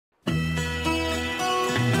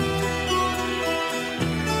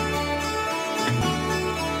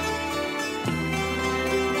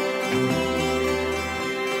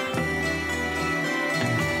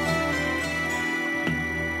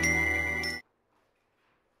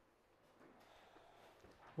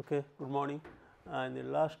Okay, good morning. In the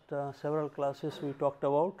last several classes we talked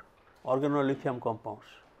about organolithium compounds.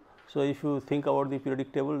 So, if you think about the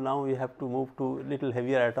periodic table, now we have to move to little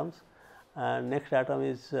heavier atoms, and next atom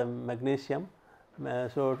is magnesium.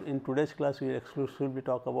 So, in today's class we will exclusively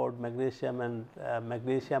talk about magnesium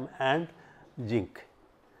and zinc.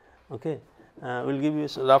 Okay. We will give you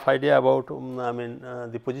a rough idea about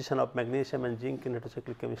the position of magnesium and zinc in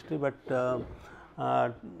heterocyclic chemistry, but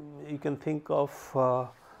you can think of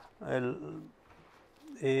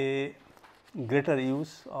a greater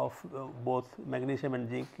use of both magnesium and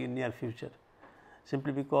zinc in near future,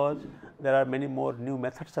 simply because there are many more new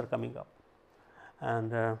methods are coming up,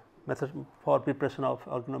 and methods for preparation of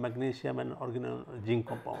organomagnesium and organozinc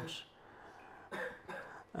compounds.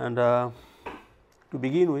 And to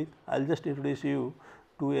begin with, I will just introduce you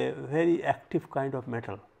to a very active kind of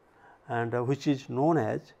metal, and which is known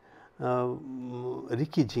as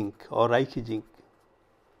Ricci zinc or Ricci zinc.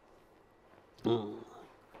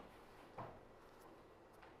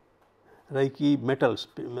 Ricci metals.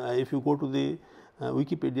 If you go to the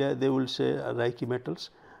Wikipedia, they will say Ricci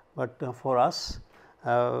metals, but for us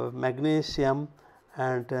magnesium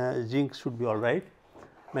and zinc should be all right.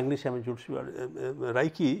 Magnesium and zinc should be all right.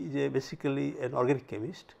 Ricci is basically an organic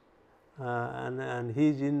chemist, and he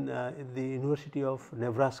is in the University of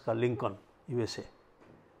Nebraska, Lincoln, USA.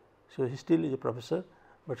 So, he still is a professor,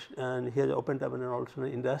 but and he has opened up also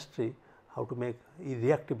an industry how to make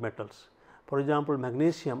reactive metals. For example,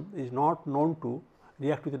 magnesium is not known to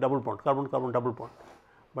react with a double bond, carbon-carbon double bond,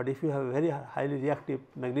 but if you have a very highly reactive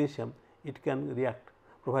magnesium, it can react,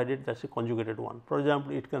 provided that is a conjugated one. For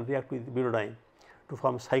example, it can react with butadiene to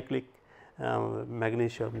form cyclic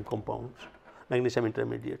magnesium compounds, magnesium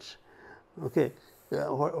intermediates. Okay.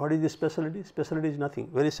 What is the specialty? Specialty is nothing,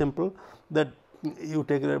 very simple, that you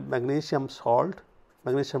take a magnesium salt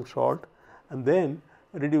and then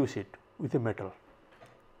reduce it with a metal,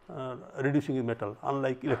 reducing the metal,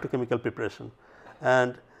 unlike electrochemical preparation.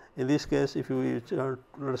 And in this case, if you use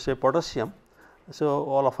let us say potassium, so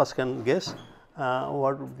all of us can guess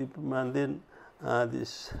what would be, and then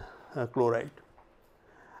this chloride,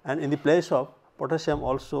 and in the place of potassium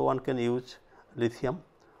also one can use lithium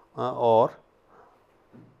or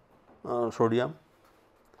sodium.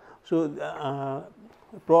 So,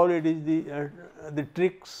 probably it is the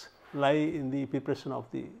tricks lie in the preparation of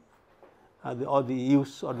or the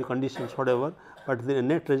use or the conditions whatever, but the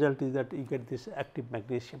net result is that you get this active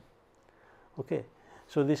magnesium. Okay.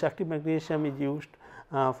 So, this active magnesium is used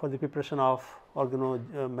for the preparation of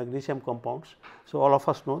organomagnesium compounds. So, all of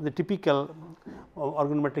us know the typical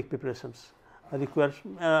organometallic preparations requires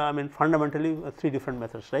fundamentally three different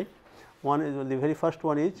methods, right. One is, the very first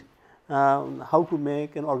one is how to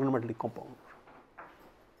make an organometallic compound.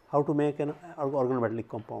 How to make an organometallic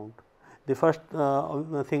compound. The first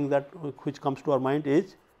thing that which comes to our mind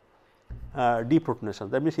is deprotonation.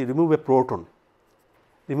 That means, you remove a proton.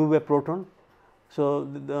 So,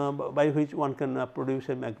 by which one can produce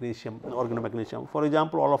a magnesium, organomagnesium. For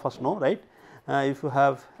example, all of us know, right, if you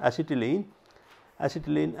have acetylene,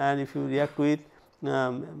 and if you react with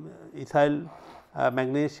ethyl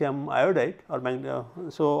magnesium iodide or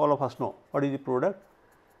so all of us know what is the product,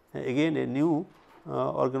 again a new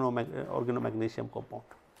organomagnesium compound,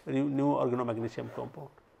 new organomagnesium compound.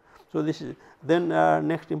 So, this is then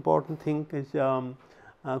next important thing is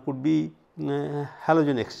could be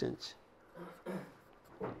halogen exchange.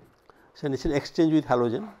 So, it is an exchange with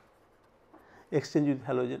halogen,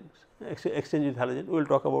 we will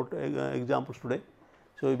talk about examples today.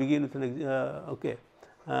 So, we begin with an okay.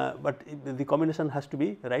 But the combination has to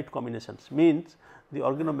be right combinations, means the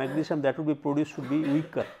organomagnesium that will be produced should be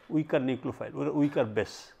weaker nucleophile or weaker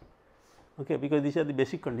base, okay, because these are the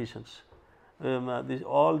basic conditions.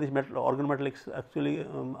 All these organometallics actually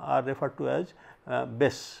are referred to as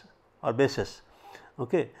base or bases.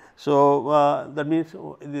 Okay. So, that means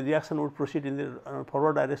the reaction would proceed in the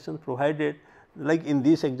forward direction, provided, like in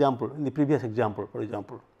this example, in the previous example, for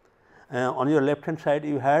example, on your left hand side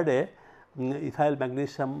you had a ethyl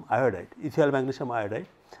magnesium iodide,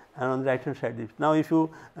 and on the right hand side is. Now, if you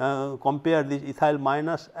compare this ethyl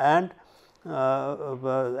minus and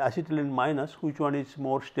acetylene minus, which one is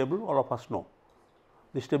more stable, all of us know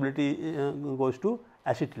the stability goes to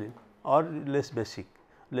acetylene or less basic,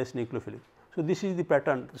 less nucleophilic. So, this is the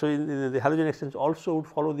pattern. So, in the halogen exchange also would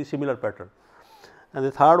follow the similar pattern, and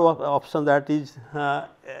the third option that is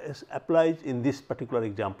applies in this particular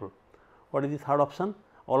example. What is the third option?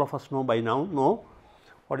 All of us know by now. Know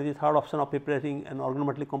what is the third option of preparing an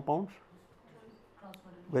organometallic compounds?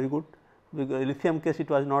 Very good. Because lithium case it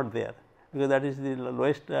was not there, because that is the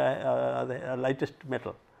lowest, the lightest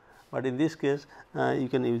metal. but in this case you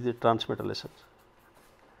can use the transmetallation.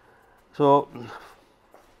 So,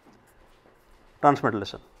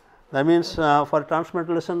 transmetallation, that means for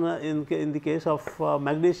transmetallation in the case of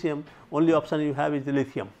magnesium, only option you have is the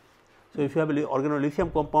lithium. So, if you have a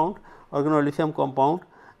organolithium compound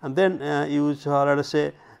and then use let us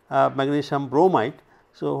say magnesium bromide.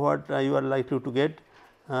 So, what you are likely to get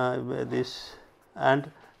this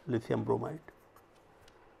and lithium bromide.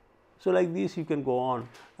 So, like this you can go on,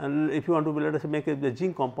 and if you want to let us say make the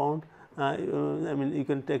zinc compound, I mean you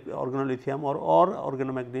can take organolithium or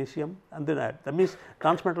organomagnesium and then add. That means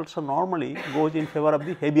transmetallation normally goes in favor of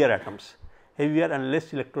the heavier atoms, heavier and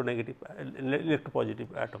less electronegative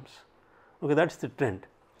electropositive atoms. Okay, that is the trend.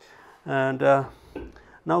 And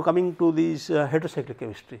now coming to this heterocyclic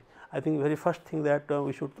chemistry, I think very first thing that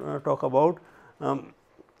we should talk about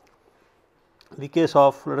the case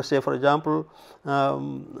of let us say for example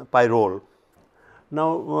pyrrole.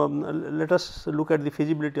 Now let us look at the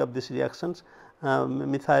feasibility of these reactions,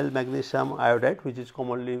 methyl magnesium iodide, which is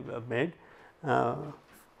commonly made.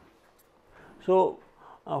 So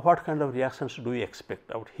what kind of reactions do we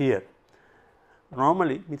expect out here?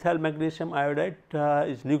 Normally methyl magnesium iodide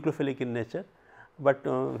is nucleophilic in nature, but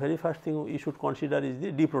very first thing you should consider is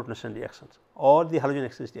the deprotonation reactions or the halogen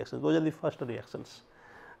exchange reactions. Those are the first reactions.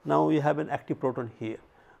 Now we have an active proton here,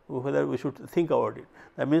 whether we should think about it.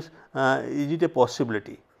 That means is it a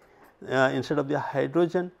possibility instead of the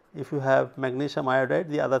hydrogen, if you have magnesium iodide,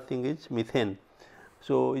 the other thing is methane.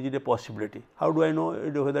 So, is it a possibility? How do I know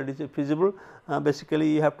whether it is feasible? Basically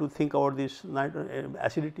you have to think about this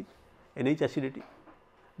acidity, NH acidity.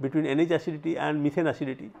 Between NH acidity and methane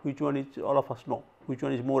acidity, which one is, all of us know which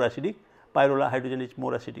one is more acidic. Pyrrole hydrogen is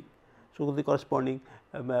more acidic. So, the corresponding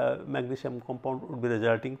magnesium compound would be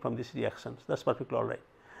resulting from these reactions, that is perfectly all right.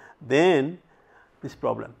 Then this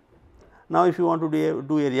problem. Now, if you want to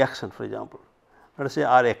do a reaction, for example, let us say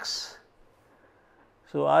Rx.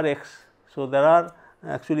 So, Rx, so there are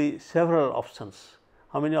actually several options.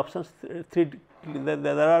 How many options?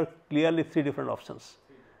 There are clearly 3 different options,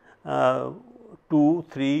 2,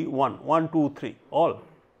 3, 1, 1, 2, 3, all.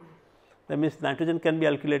 That means nitrogen can be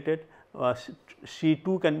alkylated,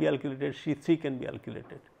 C2 can be alkylated, C3 can be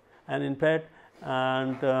alkylated, and in fact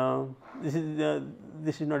this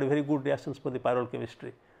is not a very good reactions for the pyrrole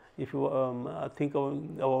chemistry if you think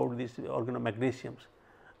about these organomagnesiums.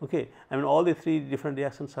 Okay. I mean all the 3 different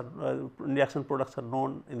reactions are reaction products are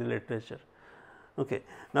known in the literature. Okay.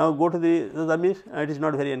 Now go to the, that means it is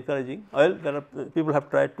not very encouraging. Well, there are people have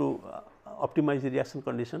tried to optimize the reaction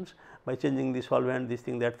conditions by changing the solvent, this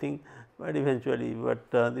thing, that thing, but eventually,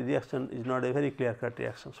 the reaction is not a very clear cut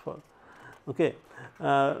reactions for. Okay.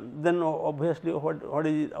 Then obviously what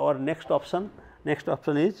is our next option? Next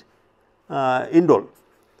option is indole.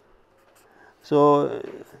 So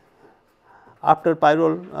after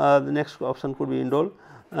pyrrole, the next option could be indole,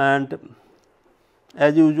 and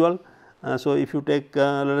as usual. So if you take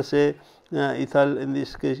let us say ethyl, in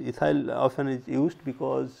this case ethyl often is used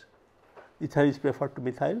because ethyl is preferred to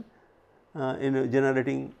methyl in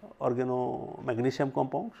generating organomagnesium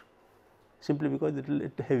compounds, simply because little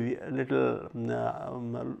heavy, little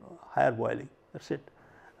higher boiling, that is it,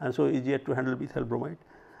 and so easier to handle methyl bromide.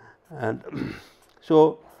 And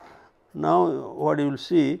so now what you will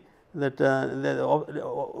see that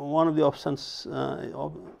one of the options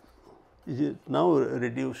is now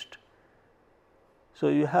reduced. So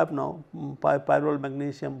you have now pyrrole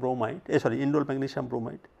magnesium bromide, indole magnesium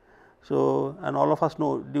bromide. So, and all of us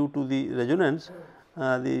know due to the resonance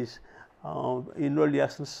these indole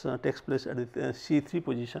reactions takes place at the C3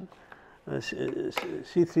 position,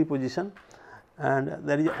 C3 position, and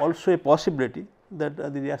there is also a possibility that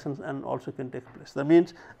the reactions and also can take place. That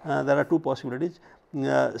means there are 2 possibilities,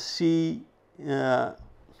 C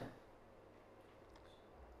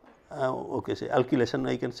okay, say alkylation,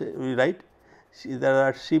 I can say we write there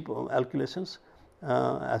are C alkylations,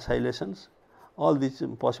 acylations, all these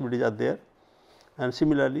possibilities are there, and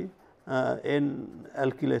similarly N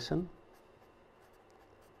alkylation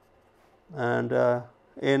and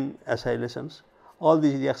N acylations, all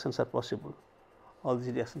these reactions are possible, all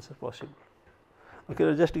these reactions are possible.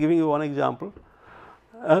 Okay, just giving you one example.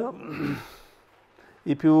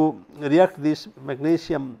 If you react this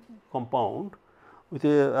magnesium compound with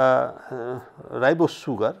a ribose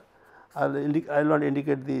sugar, I will not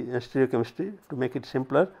indicate the stereochemistry to make it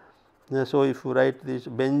simpler. So, if you write this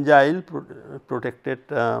benzyl protected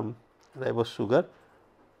ribose sugar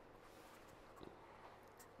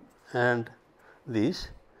and this,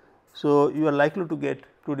 so you are likely to get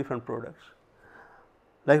 2 different products,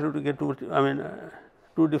 likely to get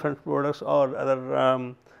 2 different products, or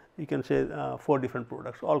other you can say 4 different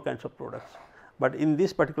products, all kinds of products. But in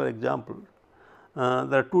this particular example,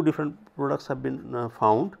 there are 2 different products have been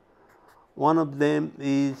found. One of them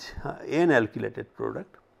is N alkylated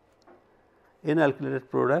product, and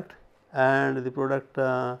the product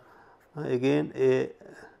again a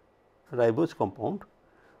ribose compound,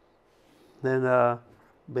 then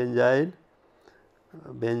benzyl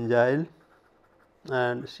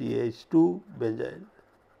and CH2 benzyl.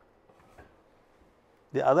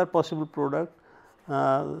 The other possible product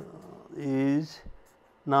is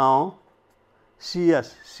now C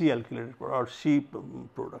alkylated product or C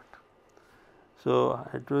product. So,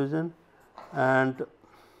 hydrogen and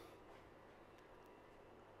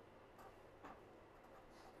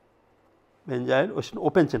benzyl is an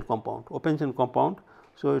open chain compound,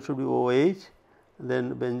 so it should be OH,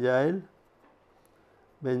 then benzyl,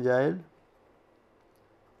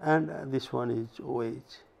 and this one is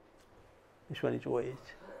OH.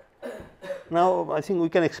 Now, I think we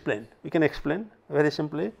can explain very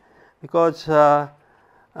simply, because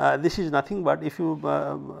this is nothing but, if you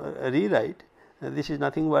rewrite, this is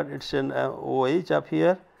nothing but it is an OH up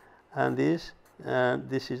here, and this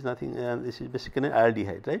is nothing, and this is basically an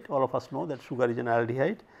aldehyde, right. All of us know that sugar is an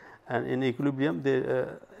aldehyde, and in equilibrium they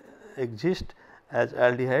exist as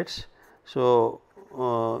aldehydes. So,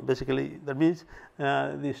 basically that means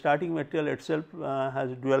the starting material itself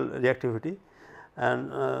has dual reactivity,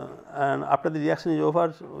 and after the reaction is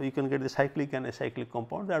over, so you can get the cyclic and acyclic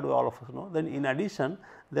compound, that all of us know. Then in addition,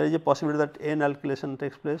 there is a possibility that N alkylation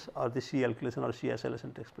takes place, or the C alkylation or C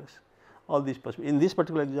acylation takes place. All these possible. In this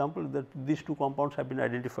particular example, that these 2 compounds have been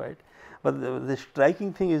identified, but the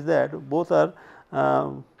striking thing is that both are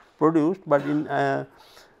produced, but in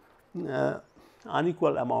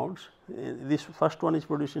unequal amounts. This first one is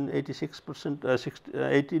produced in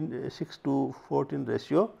 86%, 6 to 14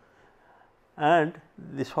 ratio, and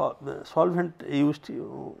the solvent used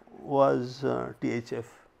was THF.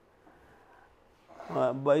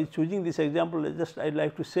 By choosing this example, just I would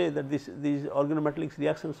like to say that these organometallic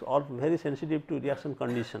reactions are very sensitive to reaction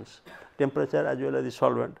conditions, temperature as well as the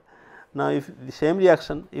solvent. Now, if the same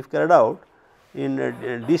reaction if carried out in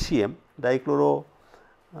DCM,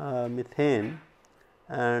 dichloromethane,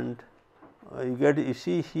 and you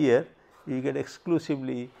see here you get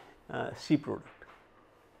exclusively C product.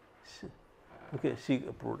 Okay, C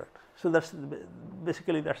product. So, that is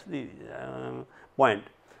basically that is the point.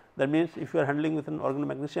 That means, if you are handling with an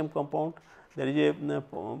organomagnesium compound, there is a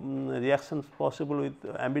reactions possible with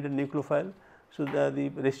ambient nucleophile. So,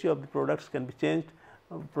 the ratio of the products can be changed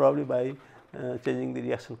probably by changing the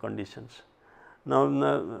reaction conditions. Now,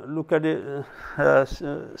 look at a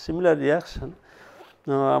similar reaction,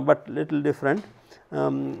 but little different.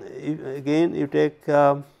 Again you take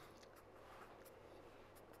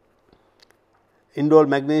indole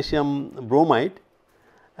magnesium bromide,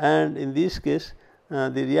 and in this case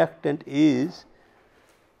the reactant is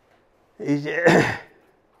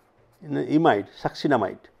imide,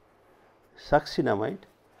 succinamide,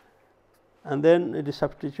 and then it is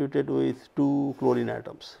substituted with 2 chlorine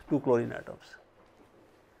atoms.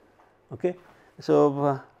 Okay.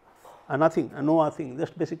 So, nothing,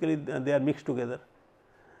 just basically they are mixed together.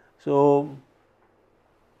 So,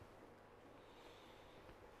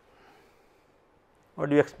 what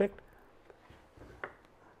do you expect?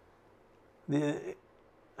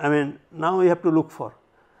 I mean, now we have to look for.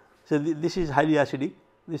 So, this is highly acidic,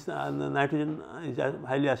 this nitrogen is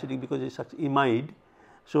highly acidic because it is such imide.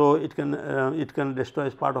 So, it can destroy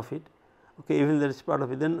as part of it. Okay, even there is part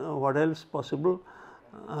of it, then what else possible?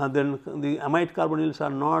 Then the amide carbonyls are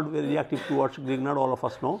not very reactive towards Grignard, all of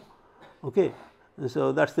us know. Okay.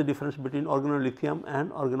 So, that is the difference between organolithium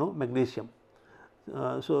and organomagnesium.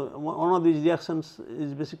 So, one of these reactions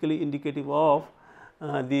is basically indicative of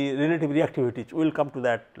the relative reactivity. We will come to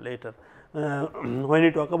that later when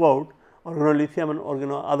we talk about organolithium and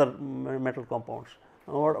other metal compounds.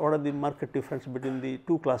 What are the marked difference between the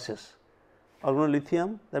 2 classes?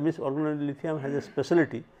 Organolithium, that means organolithium has a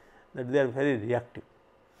specialty that they are very reactive.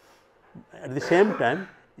 At the same time,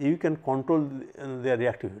 you can control their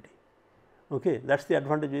reactivity. Okay, that is the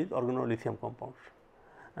advantage with organolithium compounds.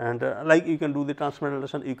 And like you can do the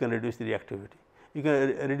transmetallation, you can reduce the reactivity. You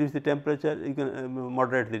can reduce the temperature, you can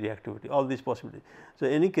moderate the reactivity, all these possibilities. So,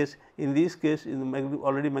 in any case, in this case,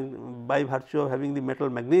 already by virtue of having the metal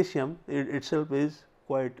magnesium, it itself is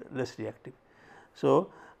quite less reactive.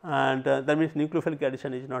 So, and that means nucleophilic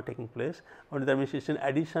addition is not taking place, or that means it is an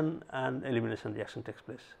addition and elimination reaction takes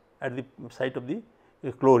place at the site of the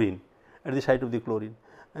chlorine,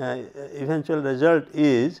 eventual result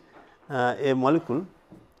is a molecule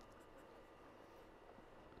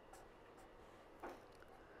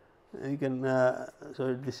you can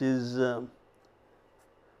so this is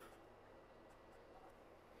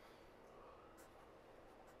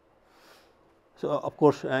so of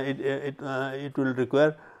course it will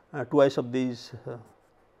require twice of these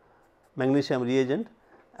magnesium reagent,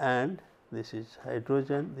 and this is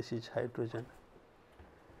hydrogen, this is hydrogen,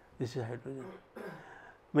 this is hydrogen.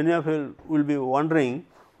 Many of you will be wondering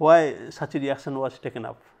why such a reaction was taken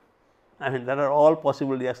up. I mean, there are all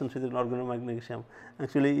possible reactions with organomagnesium.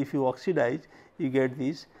 Actually, if you oxidize, you get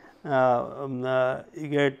these, you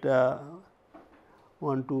get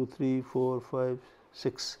 1, 2, 3, 4, 5,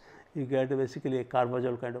 6. You get basically a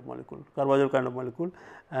carbazole kind of molecule,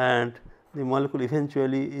 and the molecule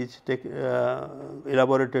eventually is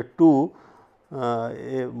elaborated to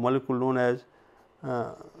a molecule known as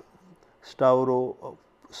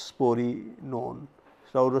staurosporinone.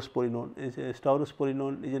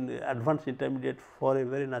 Staurosporinone is an advanced intermediate for a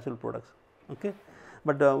very natural products. Okay,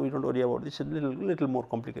 but we don't worry about this. It's a little more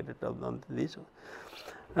complicated than this,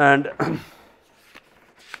 and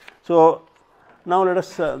so now let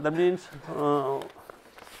us that means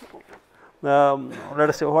let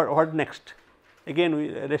us say what next. Again, we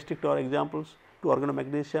restrict our examples to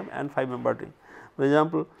organomagnesium and 5-membered ring. For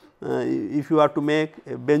example, if you are to make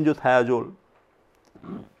a benzothiazole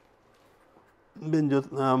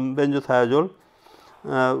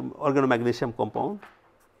organomagnesium compound,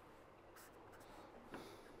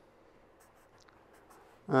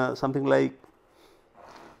 something like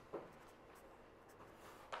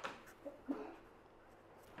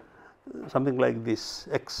this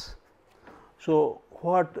X. So,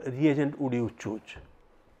 what reagent would you choose?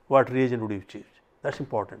 What reagent would you choose? That is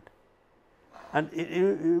important. And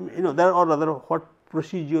you know, there are other, what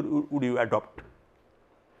procedure would you adopt?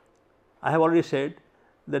 I have already said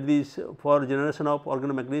that these for generation of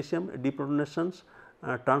organomagnesium, deprotonations,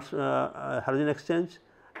 halogen exchange,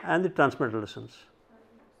 and the transmetallations.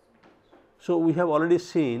 So, we have already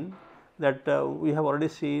seen that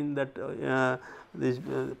these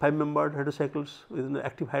 5-membered heterocycles with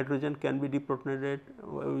active hydrogen can be deprotonated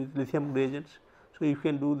with lithium reagents. So, you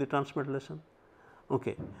can do the transmetallation.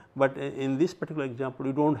 Okay. But in this particular example,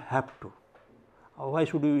 you do not have to. Why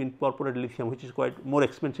should you incorporate lithium, which is quite more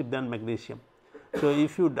expensive than magnesium? So,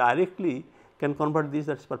 if you directly can convert this,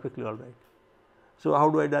 that is perfectly all right. So, how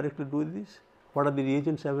do I directly do this? What are the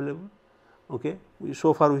reagents available? Okay.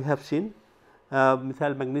 So far we have seen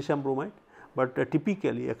methyl magnesium bromide, but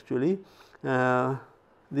typically actually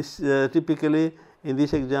typically in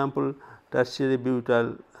this example tertiary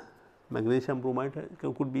butyl magnesium bromide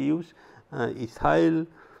could be used, ethyl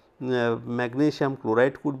magnesium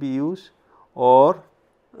chloride could be used, or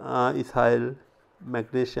ethyl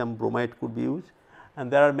magnesium bromide could be used,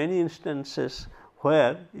 and there are many instances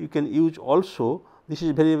where you can use also. This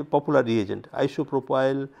is very popular reagent,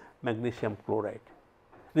 isopropyl magnesium chloride.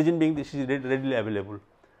 Reason being, this is readily available.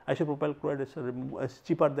 Isopropyl chloride is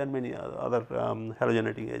cheaper than many other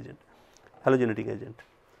halogenating agent,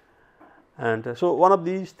 and so one of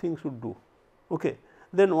these things would do. Okay.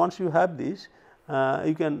 Then once you have this,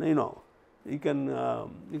 you can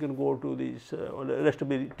go to these rest of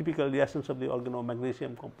the typical reactions of the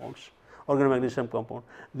organomagnesium compound.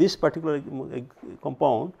 This particular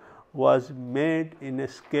compound was made in a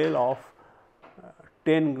scale of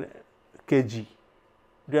 10 kg.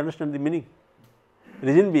 Do you understand the meaning?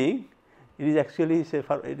 Reason being, it is actually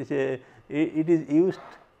it is used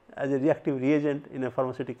as a reactive reagent in a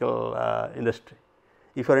pharmaceutical industry.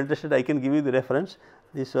 If you are interested, I can give you the reference.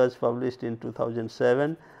 This was published in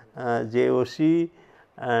 2007, JOC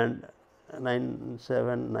and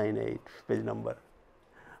 9798 page number.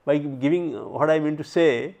 By giving what I mean to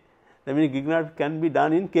say, the meaning Grignard can be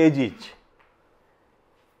done in kgs.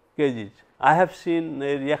 I have seen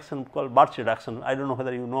a reaction called Birch reduction. I do not know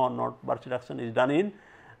whether you know or not. Birch reduction is done in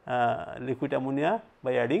liquid ammonia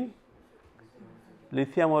by adding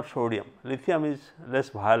lithium or sodium. Lithium is less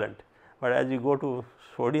violent, but as you go to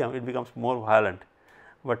sodium, it becomes more violent.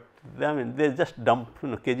 But they just dump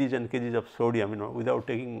kgs and kgs of sodium, without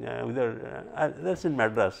taking that is in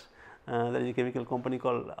Madras. There is a chemical company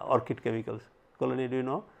called Orchid Chemicals. Colony, do you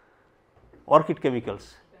know? Orchid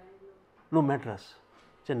Chemicals. No, Madras,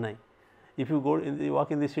 Chennai. If you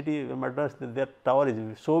walk in the city Madras, their tower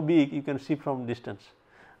is so big you can see from distance.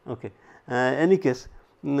 Okay. Any case,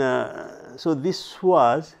 so this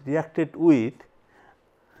was reacted with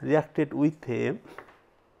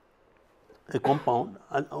a compound.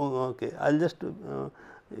 Okay, I will just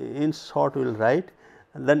in short we will write,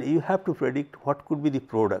 and then you have to predict what could be the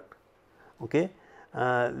product. Okay.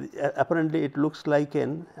 Apparently it looks like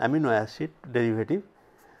an amino acid derivative,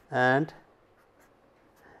 and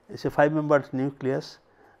it is a 5-membered nucleus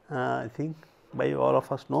I think by all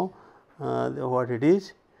of us know what it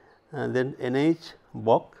is, and then NH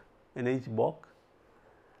BOC,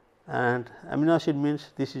 and amino acid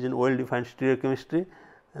means this is a well defined stereochemistry,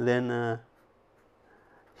 and then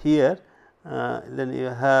here then you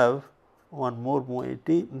have one more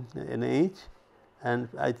moiety NH, and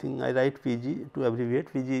I think I write Pg to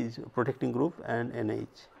abbreviate. Pg is protecting group and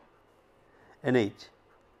NH.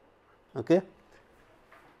 Okay.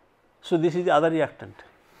 So, this is the other reactant.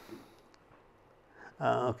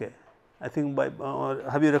 Okay. I think by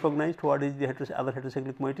have you recognized what is the other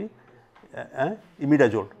heterocyclic moiety?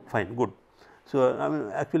 Imidazole. Fine, good. So, I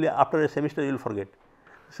mean actually after a semester you will forget.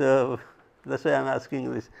 So, that is why I am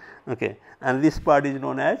asking this. Okay. And this part is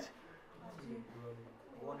known as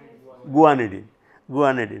guanidine.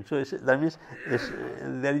 So, that means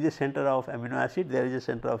there is a center of amino acid, there is a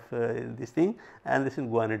center of this thing, and this is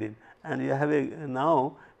guanidine, and you have a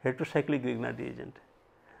now heterocyclic Grignard reagent.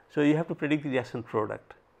 So, you have to predict the reaction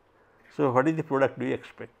product. So, what is the product do you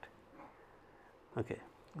expect? Okay.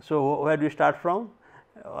 So, where do you start from?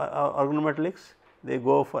 Organometallics, they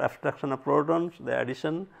go for abstraction of protons, the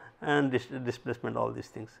addition and displacement, all these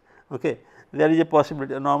things. Okay. There is a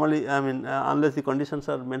possibility normally, I mean unless the conditions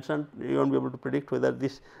are mentioned, you will not be able to predict whether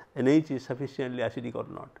this NH is sufficiently acidic or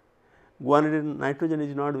not. Guanidine nitrogen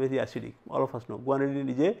is not very acidic, all of us know guanidine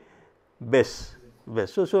is a base.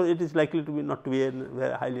 So, it is likely to be not to be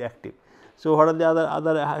very highly active. So, what are the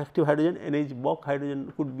other active hydrogen? NH BOC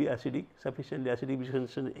hydrogen could be acidic, sufficiently acidic,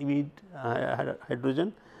 because imide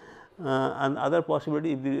hydrogen. And other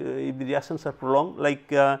possibility if the reactions are prolonged,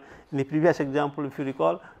 like in the previous example if you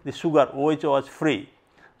recall, the sugar OH was free.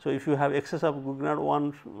 So, if you have excess of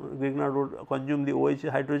Grignard, Grignard would consume the OH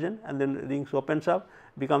hydrogen and then rings opens up,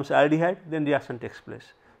 becomes aldehyde, then reaction takes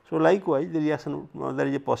place. So, likewise the reaction there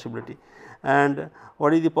is a possibility. And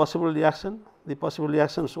what is the possible reaction? The possible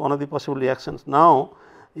reactions, one of the possible reactions now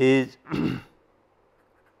is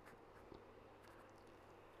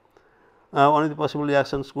one of the possible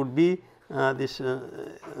reactions could be this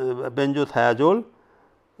benzothiazole,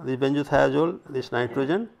 this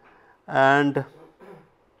nitrogen, and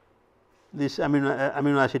this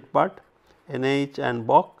amino acid part NH and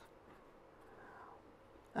BOC,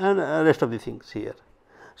 and rest of the things here.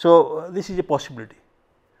 So, this is a possibility.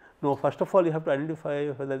 Now, first of all you have to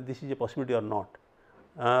identify whether this is a possibility or not.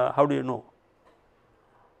 How do you know?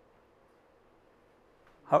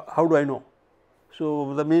 How do I know?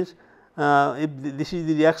 So, that means if this is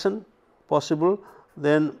the reaction possible,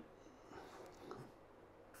 then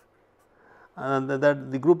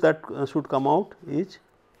that the group that should come out is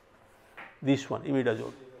this one,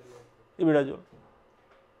 imidazole.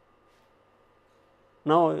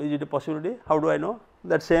 Now, is it a possibility? How do I know?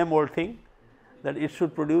 That same old thing, that it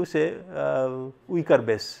should produce a weaker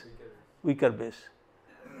base,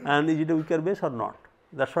 and is it a weaker base or not?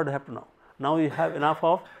 That is what I have to know. Now, you have enough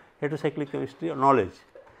of heterocyclic chemistry or knowledge.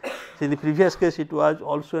 So, in the previous case it was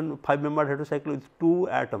also a 5-membered heterocycle with 2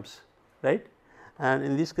 atoms, right, and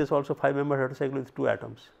in this case also 5-membered heterocycle with 2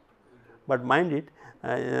 atoms. But mind it,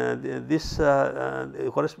 the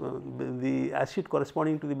acid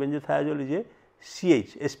corresponding to the benzothiazole is a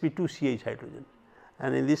CH, sp2CH hydrogen,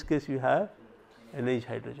 and in this case you have NH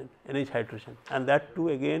hydrogen, and that too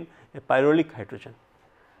again a pyrrolic hydrogen.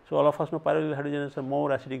 So, all of us know pyrrolic hydrogens are more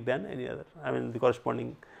acidic than any other, I mean the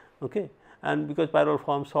corresponding, okay, and because pyrrole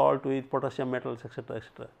forms salt with potassium metals, etc.,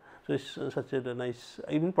 etc. So, it is such a nice,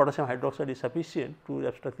 even potassium hydroxide is sufficient to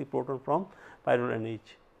abstract the proton from pyrrole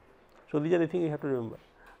NH. So, these are the things you have to remember.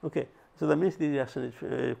 Okay. So, that means the reaction is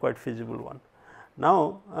quite feasible one.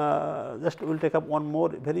 Now, just we will take up one more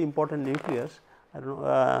very important nucleus. I don't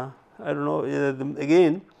know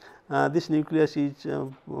again this nucleus is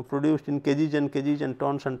produced in kgs and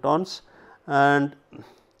tons, and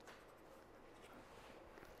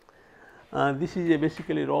this is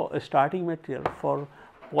basically a starting material for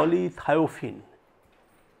polythiophene.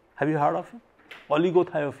 Have you heard of it?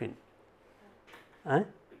 Oligothiophene.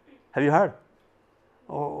 Have you heard?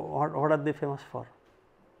 What are they famous for?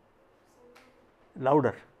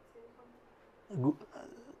 Louder.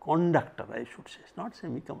 Conductor, I should say, not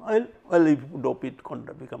semicon. Well, if you dope it,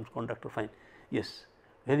 becomes conductor, fine. Yes,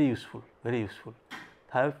 very useful,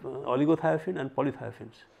 Oligothiophene and polythiophene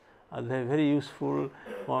are very useful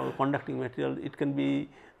for conducting material. It can be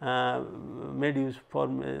made use for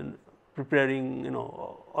preparing,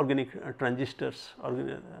 organic transistors,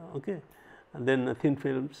 okay, and then thin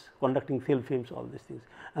films, conducting thin films, all these things,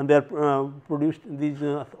 and they are produced. These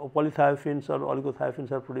polythiophenes or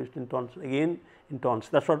oligothiophene are produced in tons, again in tons.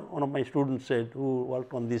 That is what one of my students said who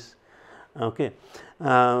worked on this. Okay.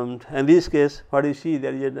 In this case, what you see,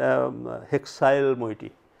 there is a hexyl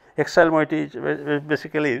moiety. Hexyl moiety is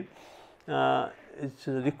basically is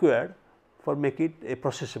required for make it a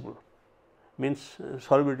processable, means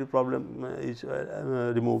solubility problem is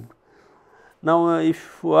removed. Now,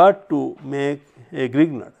 if we are to make a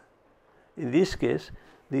Grignard, in this case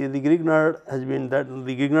the Grignard has been that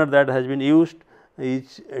has been used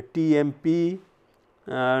is TMP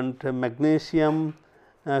and magnesium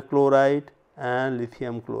chloride and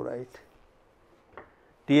lithium chloride.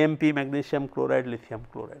 TMP, magnesium chloride, lithium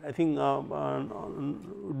chloride. I think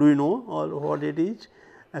do you know what it is?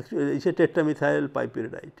 Actually, it is a tetramethyl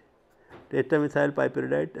piperidite. Tetramethyl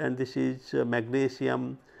piperidite, and this is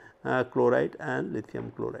magnesium chloride and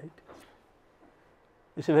lithium chloride.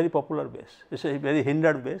 It is a very popular base. It is a very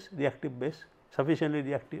hindered base, reactive base, sufficiently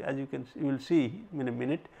reactive, as you will see in a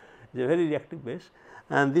minute. It is a very reactive base,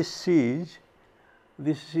 and this is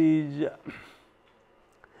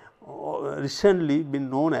recently been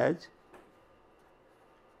known as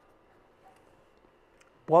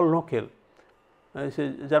Paul Nockel, is a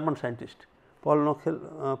German scientist. Paul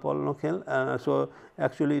Nockel. So,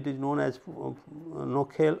 actually it is known as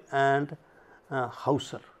Nockel and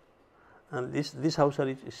Hauser, and this Hauser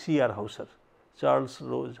is C.R. Hauser, Charles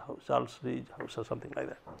Ridge Hauser, something like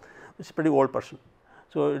that. It is a pretty old person.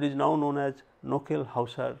 So, it is now known as Nockel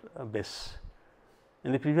Hauser base.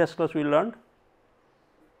 In the previous class we learned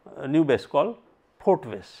a new base called Fort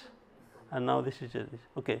base, and now this is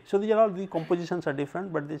okay. So, these are all the compositions are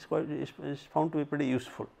different, but this is found to be pretty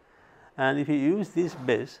useful. And if you use this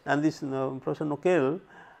base, and this Professor Nockel,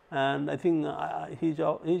 and I think he is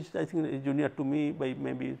I think junior to me by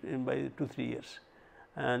maybe by 2-3 years,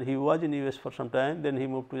 and he was in US for some time, then he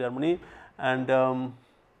moved to Germany, and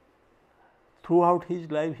throughout his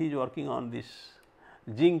life he is working on this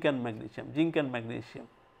zinc and magnesium.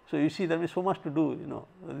 So, you see there is so much to do,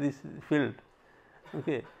 this field,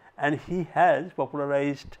 okay. And he has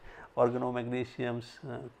popularized organomagnesiums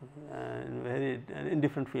in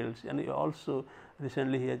different fields, and he also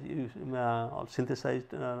recently he has used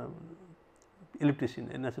synthesized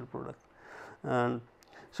ellipticin, a natural product. And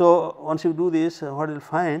so, once you do this, what you will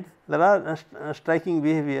find, there are striking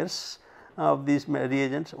behaviors of these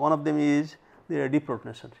reagents. One of them is the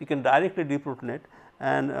deprotonation. You can directly deprotonate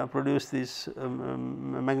and produce this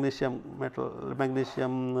magnesium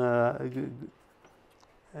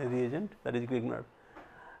reagent, that is Grignard.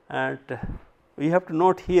 And you have to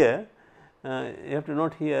note here,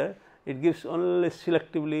 it gives only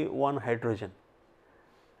selectively one hydrogen,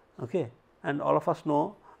 okay. And all of us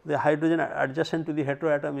know the hydrogen adjacent to the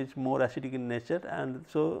heteroatom is more acidic in nature, and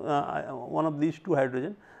so one of these two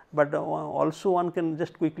hydrogen, but also one can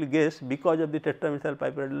just quickly guess, because of the tetramethyl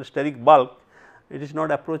piperidal steric bulk, it is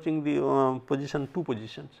not approaching the position 2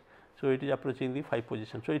 positions. So, it is approaching the 5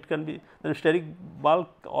 position. So, it can be the steric bulk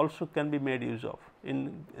also can be made use of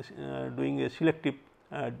in doing a selective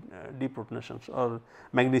deprotonations or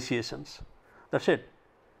magnetiations, that is it.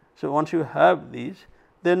 So, once you have these,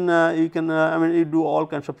 then you can I mean you do all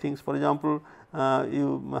kinds of things. For example,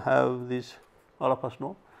 you have this, all of us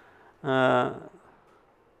know,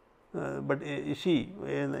 but you see,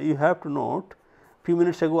 you have to note, few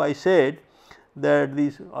minutes ago I said that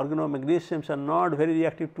these organomagnesiums are not very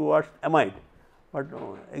reactive towards amide, but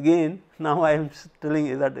again now I am telling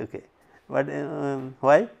you that okay, but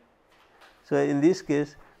why? So, in this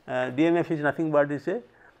case DMF is nothing but is a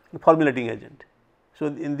formulating agent. So,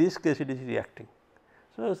 in this case it is reacting.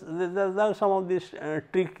 So, there are some of these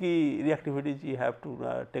tricky reactivities you have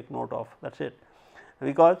to take note of, that is it,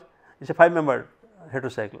 because it is a 5-membered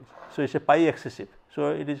heterocycle. So, it is a pi excessive.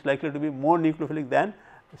 So, it is likely to be more nucleophilic than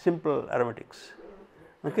simple aromatics,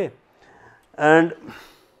 okay. And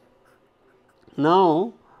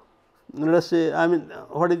now let us say, I mean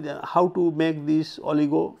what is how to make this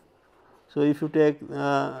oligo. So, if you take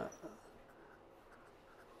now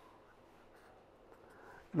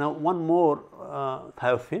one more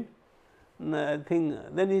thiophene, I think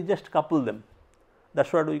then you just couple them, that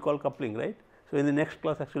is what we call coupling, right. So, in the next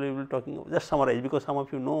class actually we will be talking, just summarize, because some of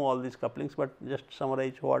you know all these couplings, but just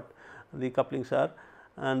summarize what the couplings are.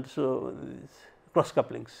 And so, cross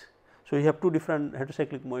couplings. So, you have two different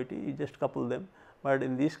heterocyclic moiety, you just couple them, but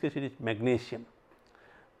in this case it is magnesium.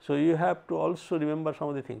 So, you have to also remember some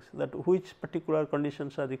of the things, that which particular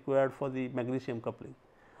conditions are required for the magnesium coupling.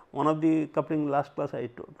 One of the coupling last class I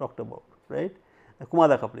talked about, right,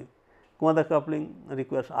 Kumada coupling. Kumada coupling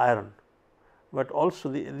requires iron, but also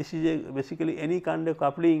this is basically any kind of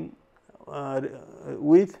coupling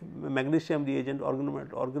with magnesium reagent,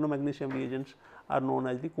 organomagnesium reagents are known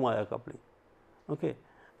as the Kumada coupling, okay.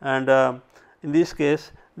 And in this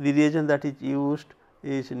case the reagent that is used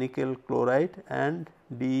is nickel chloride and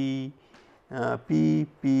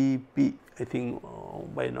PPP, I think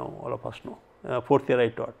by now all of us know, 4th year I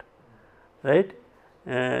taught, right.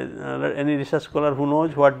 Any research scholar who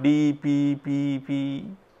knows what DPPP?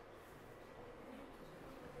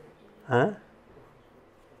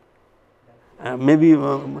 Maybe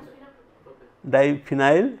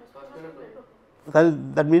diphenyl,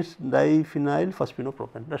 that means diphenyl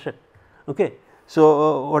phosphonopropane, that is it. Okay.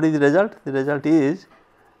 So, what is the result? The result is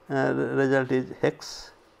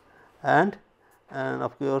hex, and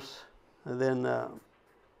of course, then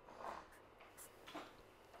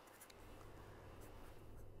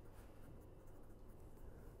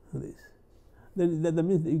this. Then that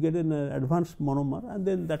means you get an advanced monomer, and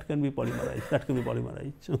then that can be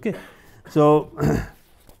polymerized. Okay. So,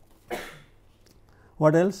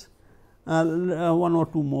 what else? One or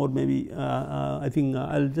two more maybe. I think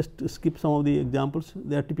I will just skip some of the examples.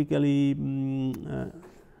 They are typically the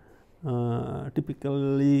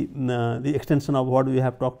extension of what we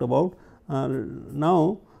have talked about.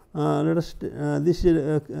 Now, let us this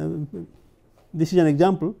is an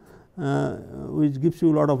example which gives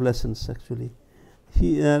you a lot of lessons actually.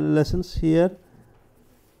 Lessons here.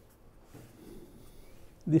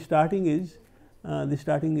 The starting is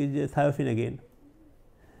thiophene again.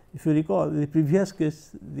 If you recall, in the previous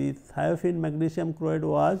case, the thiophene magnesium chloride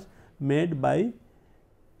was made by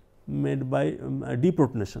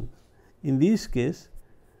deprotonation. In this case,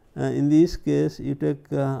 you take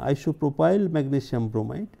isopropyl magnesium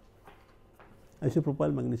bromide.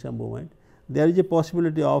 There is a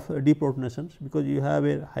possibility of deprotonations because you have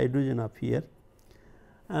a hydrogen up here,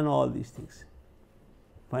 and all these things.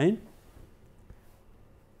 Fine.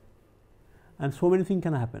 And so many things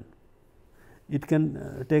can happen. It can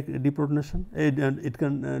take deprotonation, it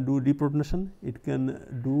can do deprotonation, it can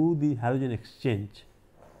do the halogen exchange.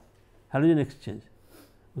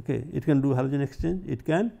 Okay. It can do halogen exchange, it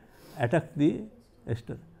can attack the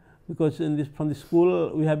ester, because in this from the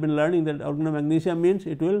school we have been learning that organomagnesium means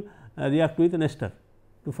it will react with an ester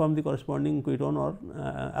to form the corresponding ketone or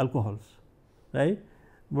alcohols, right.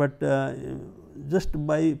 But just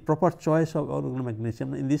by proper choice of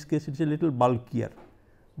organomagnesium, in this case it is a little bulkier.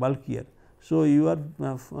 So, you are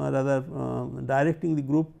rather directing the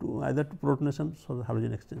group to either to protonations or the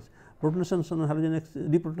halogen exchange. Protonations and halogen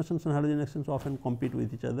deprotonations and halogen exchange often compete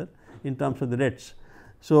with each other in terms of the rates.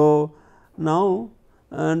 So, now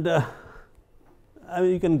and I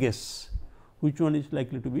mean you can guess which one is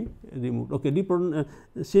likely to be removed. Okay,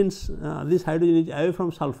 since this hydrogen is away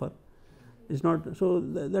from sulfur, is not, so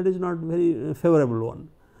that is not very favorable one.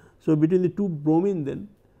 So, between the two bromine then,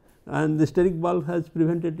 and the steric bulk has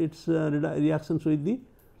prevented its reactions with the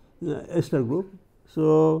ester group.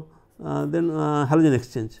 So, then halogen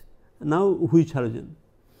exchange. Now, which halogen?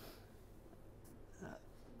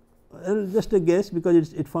 Just a guess,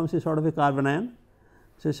 because it forms a sort of a carbon ion.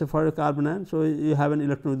 So, it is for a carbon ion. So, you have an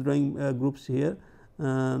electron withdrawing groups here,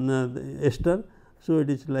 the ester. So, it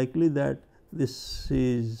is likely that this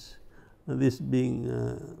is being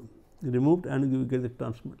removed, and you get the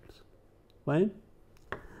transmetals. Fine.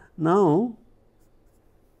 Now,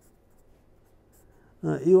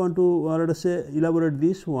 you want to let us say elaborate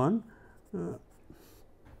this one to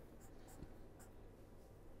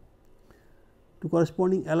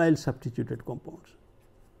corresponding allyl substituted compounds.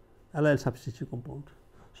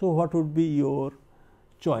 So, what would be your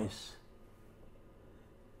choice?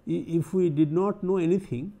 If we did not know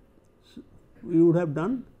anything, we would have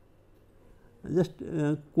done just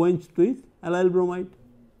quenched with allyl bromide,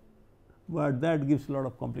 but that gives a lot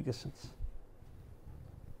of complications.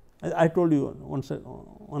 I told you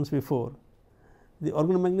once before, the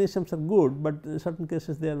organomagnesiums are good, but in certain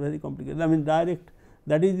cases they are very complicated. I mean direct,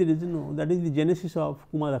 that is the reason, that is the genesis of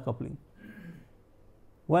Kumada coupling.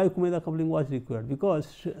 Why Kumada coupling was required?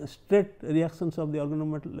 Because straight reactions of the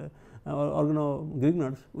organogrignards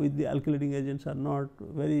with the alkylating agents are not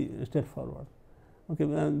very straightforward. Okay,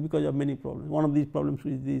 because of many problems. One of these problems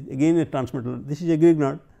is again a transmetal. This is a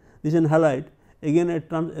grignard, this is an halide, again a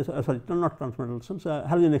not transmetal. So,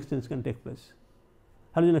 halogen exchange can take place.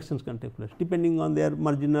 Depending on their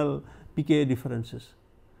marginal pK differences.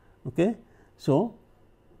 Okay. So,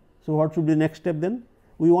 what should be the next step then?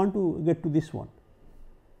 We want to get to this one.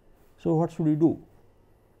 So, what should we do?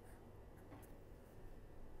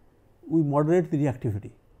 We moderate the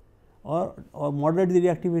reactivity, or moderate the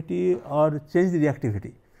reactivity or change the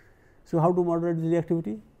reactivity. So, how to moderate the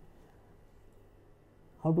reactivity?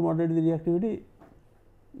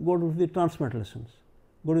 Go to the transmetallations.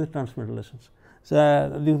 So,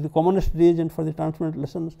 the commonest reagent for the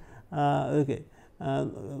transmetallations, okay,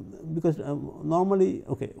 because normally,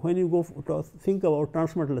 okay, when you go to think about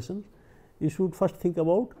transmetallations, you should first think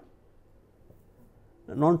about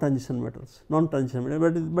non-transition metals,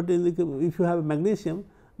 but in the, if you have magnesium,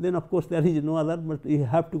 then of course there is no other, but you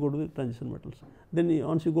have to go to the transition metals. Then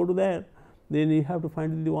once you go to there, then you have to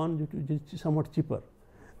find the one which is somewhat cheaper.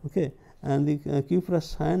 Okay. And the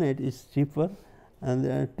cuprous cyanide is cheaper, and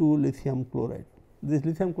there are 2 lithium chloride. This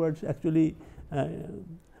lithium chloride actually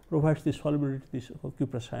provides the solubility to this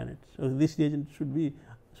cuprous cyanide. So, this reagent should be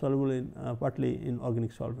soluble in partly in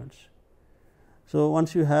organic solvents. So,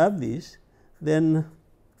 once you have this, then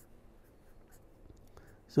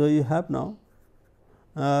so you have now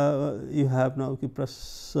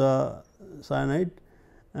cuprous cyanide,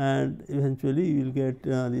 and eventually you will get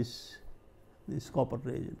these copper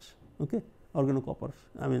reagents, okay, organocoppers.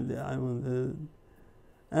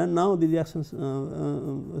 And now the reaction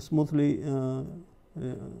smoothly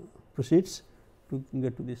proceeds to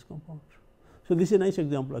get to this compound. So, this is a nice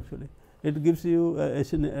example actually. It gives you a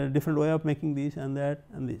different way of making this and that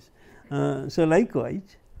and this. So,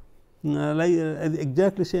 likewise,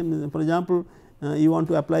 exactly same. For example, you want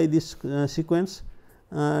to apply this sequence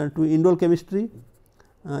to indole chemistry.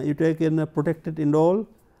 You take in a protected indole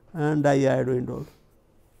and diiodoindole.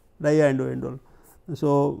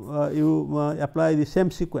 So, you apply the same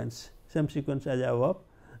sequence as above.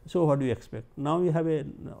 So, what do you expect? Now, you have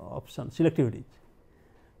an option selectivity.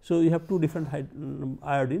 So, you have 2 different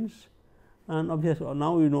iodines, and obviously,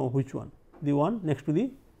 now you know which one, the one next to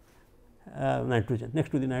the nitrogen,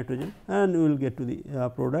 and you will get to the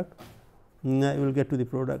product.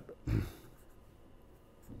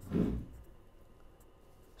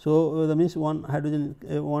 So, that means one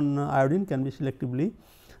iodine can be selectively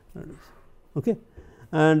okay.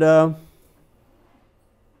 And so,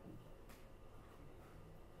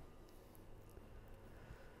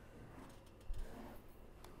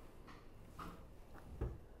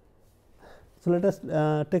 let us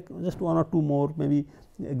take just 1 or 2 more maybe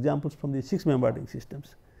examples from the 6 membered ring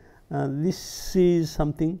systems. This is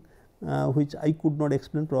something which I could not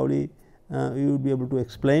explain, probably you would be able to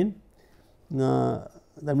explain.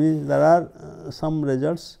 That means, there are some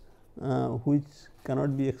results which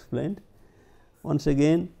cannot be explained. Once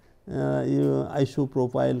again,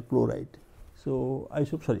 isopropyl chloride. So,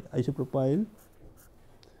 isopropyl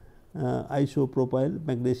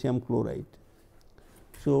magnesium chloride.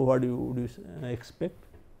 So, what would you expect?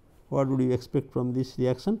 What would you expect from this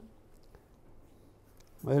reaction?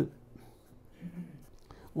 Well,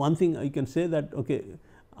 one thing I can say that, okay,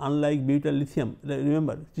 unlike butyl lithium,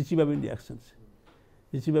 remember Chichi-Babin reactions.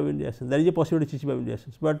 There is a possibility of Chichi-Babin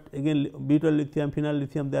reactions, but again butyl lithium, phenyl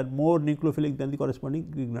lithium, they are more nucleophilic than the corresponding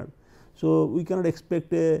Grignard. So, we cannot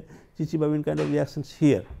expect a Chichi-Babin kind of reactions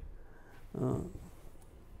here,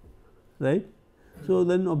 right. So,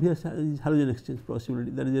 then obvious is halogen exchange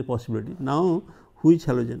possibility, there is a possibility. Now, which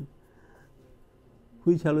halogen?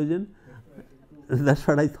 That is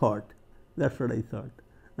what I thought.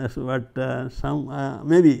 But some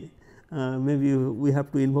maybe we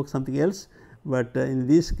have to invoke something else, but in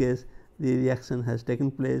this case the reaction has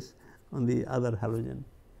taken place on the other halogen.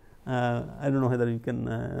 I do not know whether you can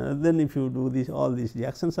then if you do this, all these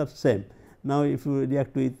reactions are same. Now, if you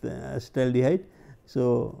react with acetaldehyde,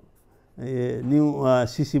 so a new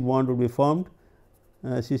CC bond will be formed,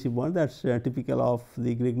 CC bond, that is typical of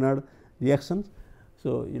the Grignard reactions.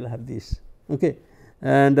 So, you will have this, okay.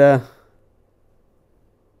 And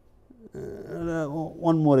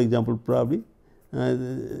one more example probably,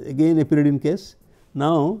 again a pyridine case.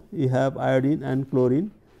 Now, you have iodine and chlorine.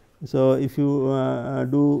 So, if you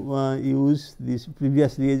use this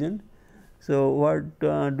previous reagent, so what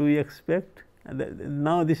do you expect?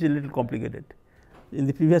 Now, this is a little complicated. In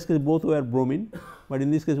the previous case both were bromine, but in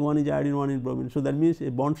this case one is iodine, one is bromine. So, that means a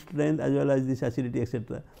bond strength as well as this acidity,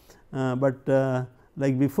 etc. But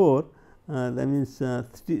like before, that means the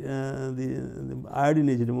iodine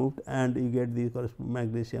is removed and you get the corresponding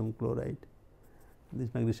magnesium chloride,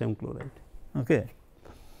 okay.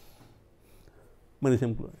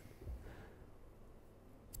 Magnesium chloride.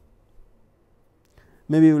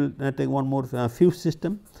 Maybe we will take one more fused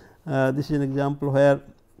system. This is an example where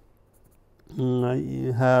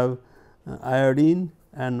you have iodine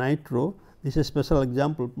and nitro. This is a special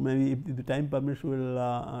example. Maybe if the time permits, we will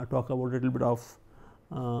talk about a little bit of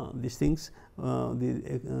these things, the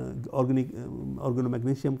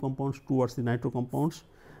organomagnesium compounds towards the nitro compounds,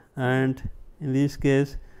 and in this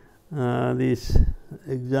case this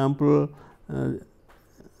example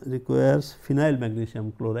requires phenyl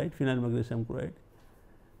magnesium chloride.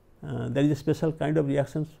 There is a special kind of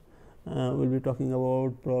reactions we will be talking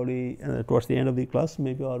about probably towards the end of the class,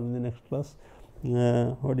 maybe, or in the next class.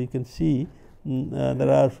 What you can see, there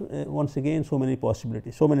are once again so many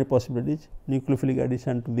possibilities, nucleophilic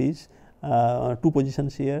addition to these 2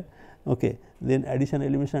 positions here. Okay. Then addition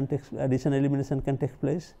elimination can take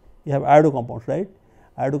place. You have iodo compounds, right?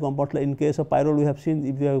 Iodo compounds, in case of pyrrole we have seen,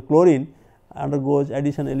 if you have chlorine undergoes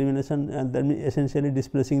addition elimination and then essentially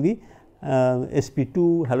displacing the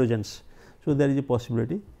sp2 halogens. So, there is a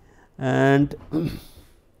possibility, and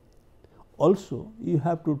also you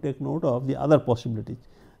have to take note of the other possibilities.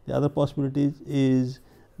 The other possibilities is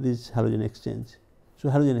this halogen exchange. So,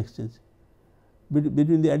 halogen exchange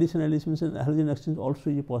between the addition elimination, halogen exchange also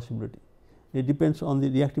is a possibility. It depends on the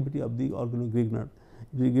reactivity of the organo-Grignard.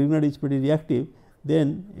 If the Grignard is pretty reactive,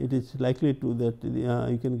 then it is likely to that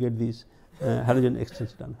you can get this halogen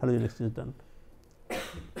exchange done.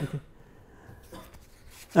 Okay.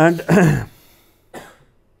 And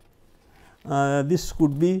this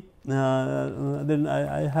could be then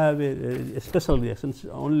I have a special reaction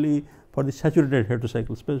only for the saturated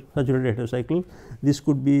heterocycle. This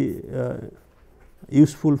could be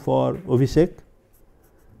useful for Ovisec.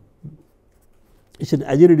 It is an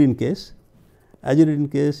aziridine case.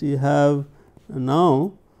 Aziridine case you have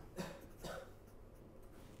now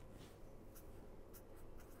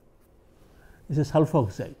it is a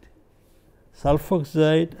sulfoxide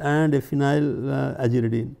and a phenyl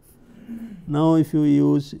aziridine. Now, if you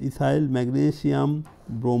use ethyl magnesium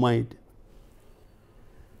bromide,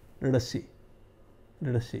 let us see.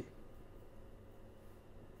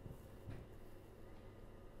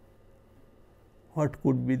 What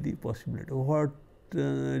could be the possibility? What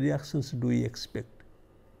reactions do we expect?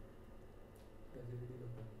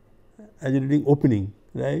 Aziridine opening,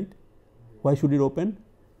 right? Why should it open?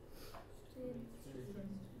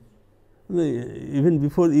 Even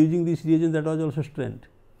before using this reagent, that was also strength.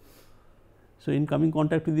 So, in coming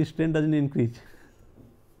contact with this strength does not increase,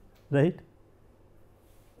 right.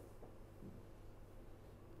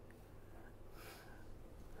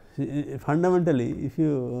 Fundamentally, if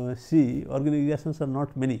you see, organic reactions are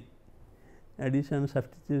not many, addition,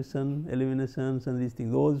 substitution, eliminations and these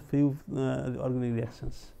things, those few organic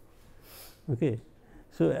reactions. Okay.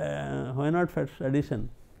 So, why not first addition?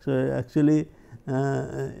 So, actually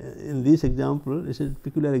in this example, this is a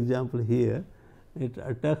peculiar example here. It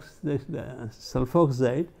attacks the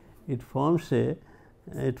sulfoxide, it forms a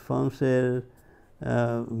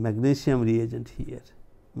magnesium reagent here,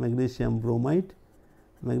 magnesium bromide.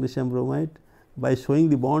 By showing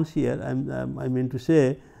the bonds here, I mean to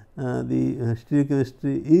say the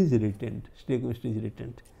stereochemistry is retained.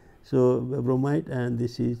 So, bromide and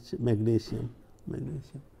this is magnesium.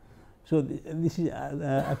 So, this is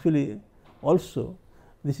actually also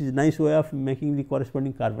this is a nice way of making the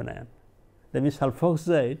corresponding carbon ion. That means,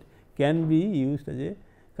 sulfoxide can be used as a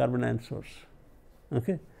carbon ion source.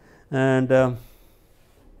 Okay. And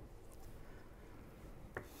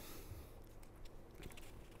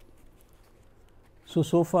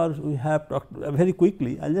so far we have talked very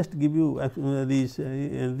quickly. I will just give you these.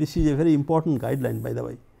 This is a very important guideline, by the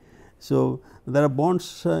way. So, there are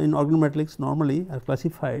bonds in organometallics normally are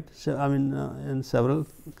classified, so I mean in several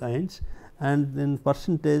kinds, and then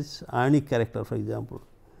percentage ionic character, for example.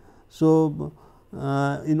 So,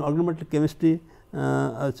 in organometallic chemistry,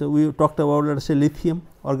 so we talked about, let us say, lithium,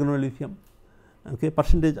 organolithium. Okay,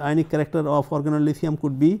 percentage ionic character of organolithium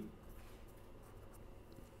could be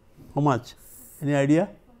how much? Any idea?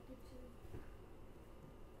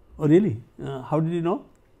 Oh, really? How did you know?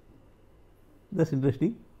 That is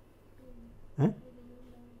interesting. Huh?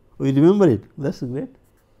 We remember it. That is great.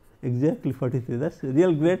 Exactly 43. That is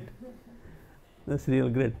real great.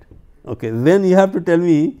 Okay. Then you have to tell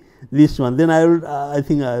me this one. Then I will. I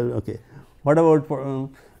think I will. Okay. What about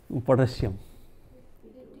potassium?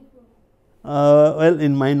 Well,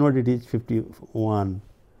 in my note it is 51.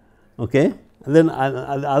 Okay. And then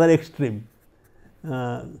the other extreme.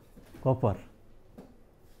 Copper.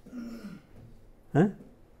 Huh?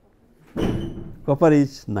 Copper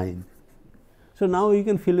is 9. So, now you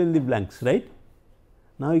can fill in the blanks, right?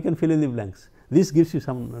 Now you can fill in the blanks. This gives you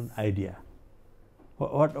some idea.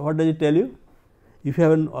 What does it tell you? If you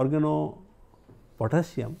have an organo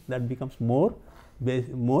potassium, that becomes more.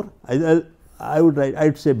 I would write. I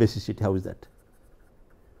would say basicity. How is that?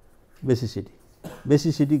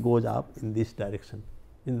 Basicity goes up in this direction.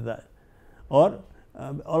 Or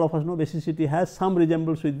all of us know basicity has some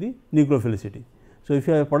resemblance with the nucleophilicity. So, if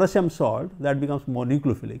you have a potassium salt, that becomes more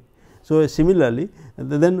nucleophilic. So, similarly,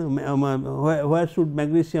 then where should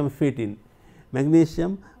magnesium fit in?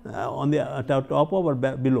 Magnesium on the top or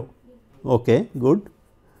below? Okay, good.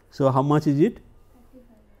 So, how much is it?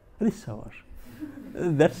 35.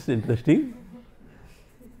 That is interesting.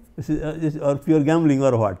 This is or pure gambling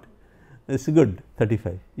or what? It is good.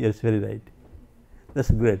 35. Yes, very right. That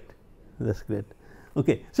is great.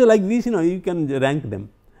 Okay. So, like this you can rank them.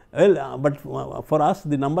 Well, but for us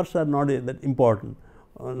the numbers are not that important.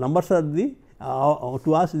 Numbers are the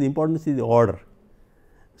to us the importance is the order.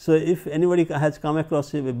 So, if anybody has come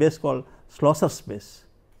across a base called Schlosser space,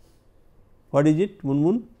 what is it?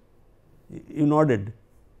 Moon, you nodded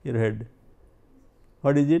your head.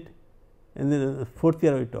 What is it? And then the fourth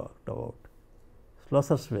year we talked about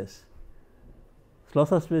Schlosser space.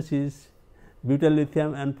 Schlosser space is butyl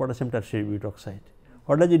lithium and potassium tertiary butoxide.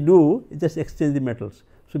 What does it do? It just exchange the metals.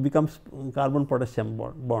 So, it becomes carbon potassium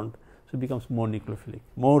bond. So, it becomes more nucleophilic,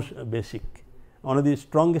 more basic, one of the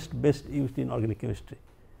strongest base used in organic chemistry.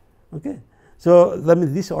 Okay. So, that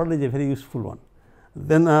means this order is a very useful one.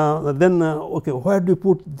 Then okay, where do you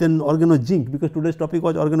put then organozinc, because today's topic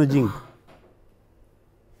was organozinc.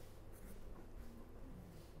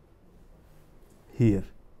 Here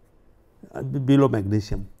below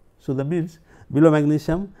magnesium. So, that means below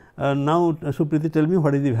magnesium. Now, Supriti, tell me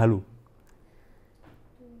what is the value?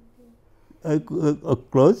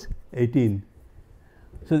 Close 18.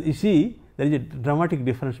 So, you see there is a dramatic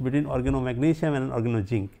difference between organomagnesium and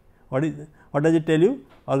organozinc. What does it tell you?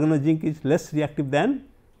 Organozinc is less reactive than.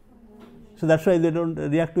 So, that is why they do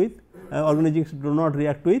not react with organozincs do not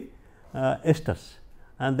react with esters,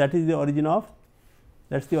 and that is the origin of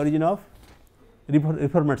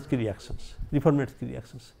Reformatsky reactions.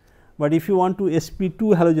 But if you want to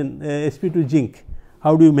sp2 halogen sp2 zinc,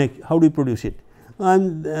 how do you produce it?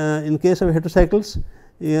 And in case of heterocycles,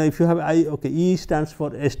 if you have okay, E stands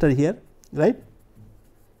for ester here, right.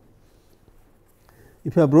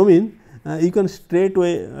 If you have bromine, you can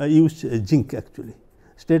straightaway use zinc, actually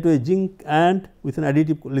straightaway zinc and with an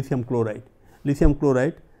additive lithium chloride.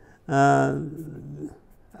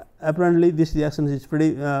 Apparently this reaction is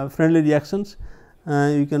pretty friendly reactions.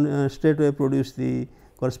 You can straightaway produce the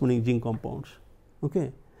corresponding zinc compounds.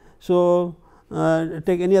 Okay. So,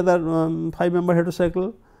 take any other 5-member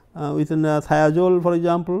heterocycle within thiazole, for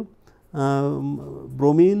example,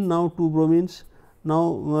 bromine, now 2 bromines,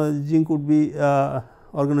 now zinc would be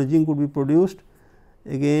organozinc would be produced.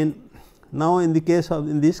 Again, now in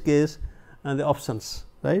this case the options,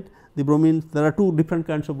 right. The bromine, there are 2 different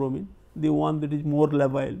kinds of bromine, the one that is more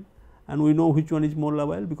labile, and we know which one is more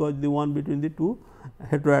labile because the one between the 2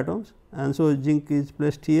 heteroatoms, and so zinc is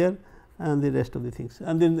placed here and the rest of the things,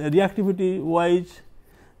 and then reactivity wise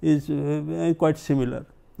is quite similar,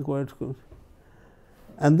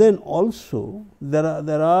 and then also there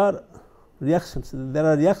are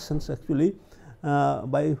reactions actually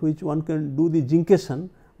by which one can do the zincation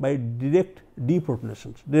by direct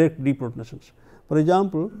deprotonations. For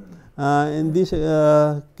example, in this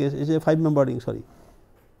case is a 5-member ring, sorry,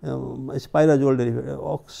 is pyrazole derivative,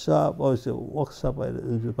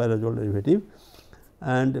 pyrazole derivative,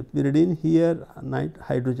 and pyridine here,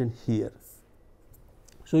 hydrogen here.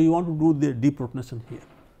 So, you want to do the deprotonation here,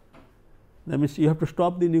 that means you have to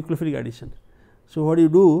stop the nucleophilic addition. So, what you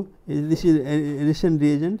do is this is a recent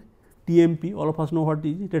reagent TMP, all of us know what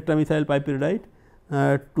is tetramethyl pipyridite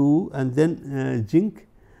 2 and then zinc,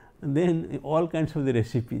 and then all kinds of the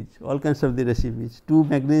recipes, 2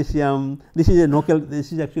 magnesium, this is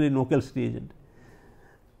actually a Nockel's reagent,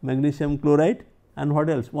 magnesium chloride, and what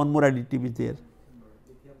else, one more additive is there,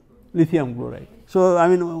 lithium chloride. So, I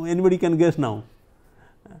mean anybody can guess now.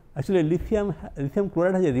 Actually lithium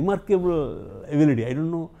chloride has a remarkable ability. I do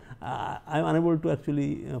not know, I am unable to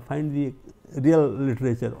actually find the real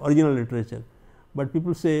literature, original literature, but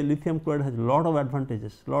people say lithium chloride has a lot of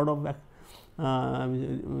advantages, lot of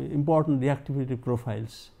important reactivity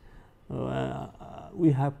profiles.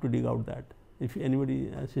 We have to dig out that. If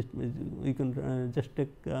anybody you can just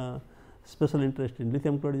take special interest in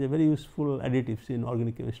lithium chloride is a very useful additives in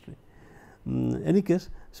organic chemistry. Any case,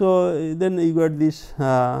 so then you got this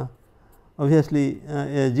obviously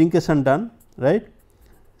zincation done, right.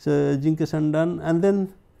 So, zincation done, and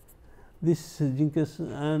then this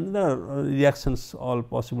zincation, and there are reactions, all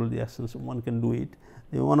possible reactions one can do it.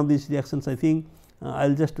 One of these reactions I think I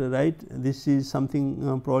will just write, this is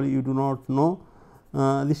something probably you do not know.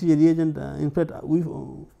 This is a reagent, in fact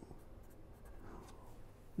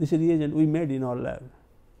this is a reagent we made in our lab,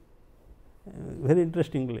 very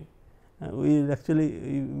interestingly. We actually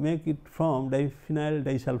make it from diphenyl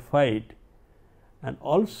disulfide, and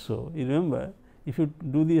also you remember if you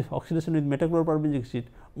do this oxidation with metachloroperbenzoic acid,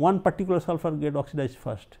 one particular sulfur get oxidized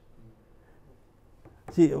first.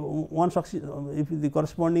 See, once if the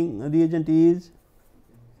corresponding reagent is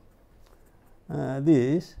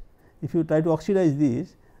this, if you try to oxidize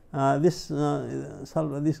this,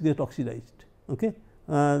 this get oxidized. Okay,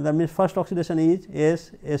 that means first oxidation is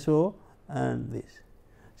S, SO, and this.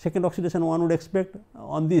 Second oxidation one would expect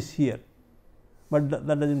on this here, but that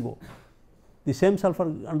does not go. The same sulfur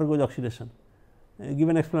undergoes oxidation. Give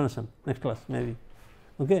an explanation next class maybe.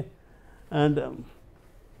 Okay. And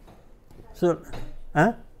so,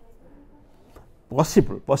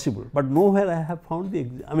 possible, but nowhere I have found the.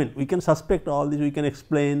 I mean, we can suspect all this, we can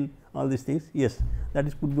explain all these things. Yes, that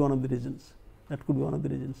is could be one of the reasons. That could be one of the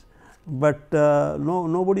reasons. But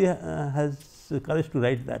nobody has courage to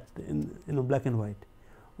write that in black and white.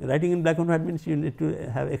 Writing in black and white means you need to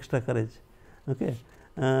have extra courage. Okay,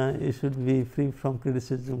 you should be free from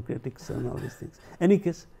criticism, critics, and all these things. Any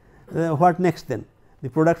case, what next then? The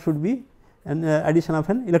product should be an addition of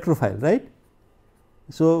an electrophile, right?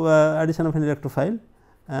 So, addition of an electrophile,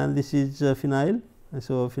 and this is phenyl.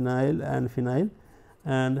 So, phenyl,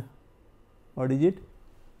 and what is it?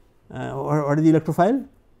 What is the electrophile?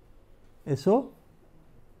 SO.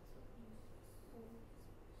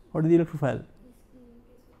 What is the electrophile?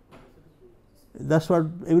 That is what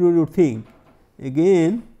everybody would think.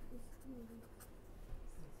 Again,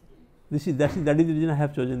 that is the reason I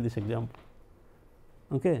have chosen this example.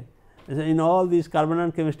 Okay. In all these carbon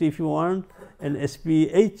ion chemistry, if you want an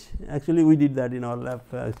SPH, actually we did that in our lab.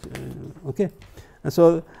 Okay. And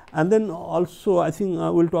so, and then also I think we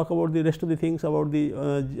will talk about the rest of the things about the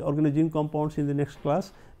organogen compounds in the next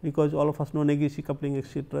class, because all of us know Negishi coupling,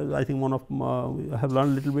 etc. I think one of I have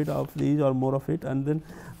learned a little bit of these or more of it. And then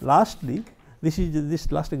lastly, this is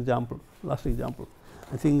this last example. I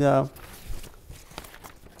think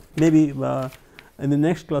maybe in the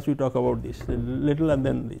next class we talk about this a little, and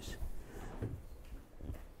then this.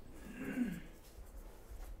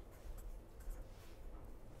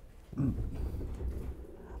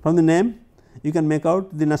 From the name you can make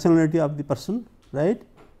out the nationality of the person, right?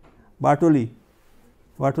 Bartoli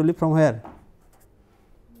from where?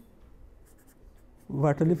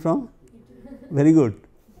 Bartoli from very good,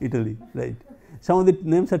 Italy, right? Some of the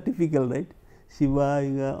names are typical, right? Shiva,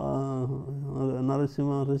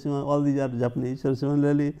 Narasimha, all these are Japanese. So,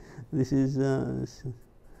 similarly, this is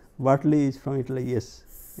Bartoli is from Italy, yes,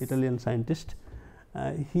 Italian scientist.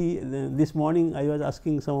 This morning I was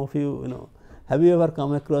asking some of you, have you ever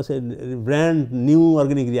come across a brand new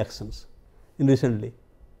organic reactions in recently,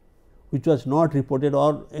 which was not reported,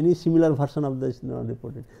 or any similar version of this not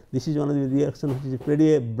reported? This is one of the reactions which is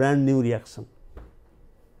pretty a brand new reaction.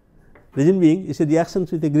 Reason being, it is a reaction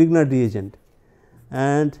with a Grignard reagent,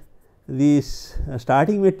 and this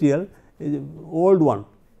starting material is an old one,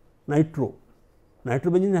 nitro.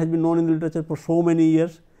 Nitrobenzene has been known in the literature for so many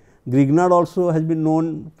years. Grignard also has been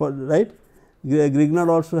known for, right? Grignard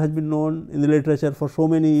also has been known in the literature for so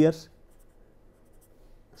many years.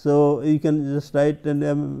 So, you can just write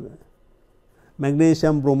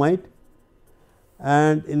magnesium bromide,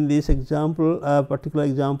 and in this example, particular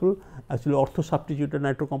example, actually ortho substituted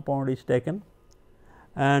nitro compound is taken,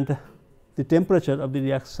 and the temperature of the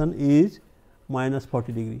reaction is minus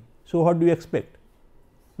 40 degree. So, what do you expect?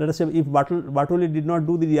 Let us say if Bartoli did not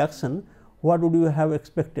do the reaction, what would you have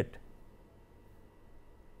expected?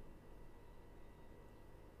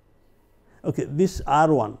 Okay, this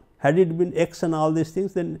R1, had it been X and all these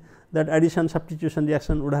things, then that addition substitution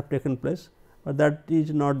reaction would have taken place, but that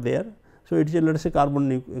is not there. So, it is a, let us say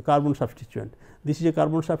carbon substituent. This is a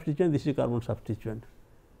carbon substituent, this is a carbon substituent,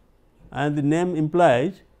 and the name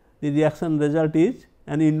implies the reaction result is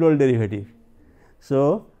an indole derivative.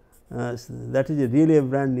 So, that is really a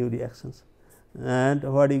brand new reactions, and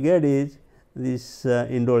what you get is this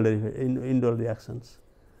indole reactions.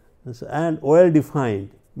 And well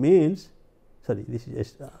defined means, sorry, this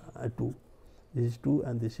is 2, this is 2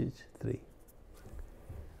 and this is 3.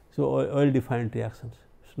 So, well defined reactions,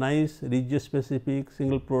 it's nice, regio specific,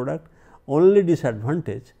 single product. Only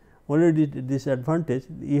disadvantage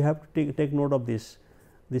you have to take note of this.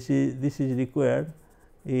 This is required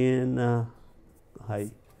in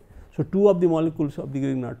high. So, 2 of the molecules of the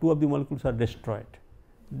Grignard, 2 of the molecules are destroyed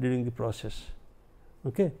during the process.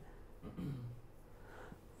 Okay.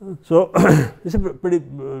 So, it is a pretty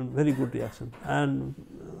very good reaction, and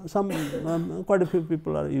some quite a few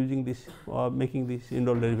people are using this or making these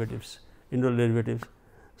indole derivatives.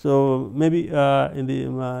 So, maybe in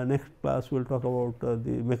the next class we will talk about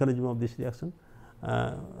the mechanism of this reaction.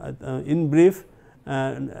 In brief,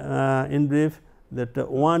 that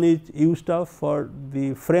one is used up for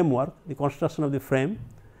the framework, the construction of the frame,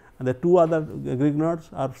 and the 2 other Grignards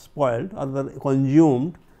are spoiled or are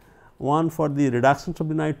consumed, one for the reductions of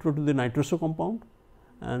the nitro to the nitroso compound,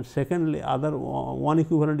 and secondly other one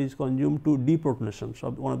equivalent is consumed to deprotonations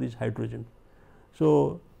of one of these hydrogen.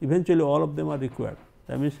 So, eventually all of them are required,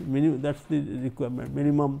 that means that is the requirement,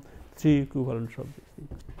 minimum 3 equivalents of these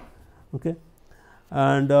things. Okay.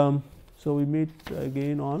 And so, we meet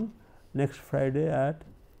again on next Friday at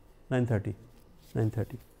 9:30.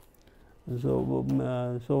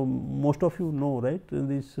 So most of you know, right,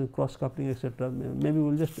 this cross coupling etc. Maybe we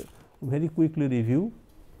will just very quickly review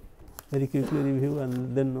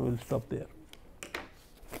and then we will stop there.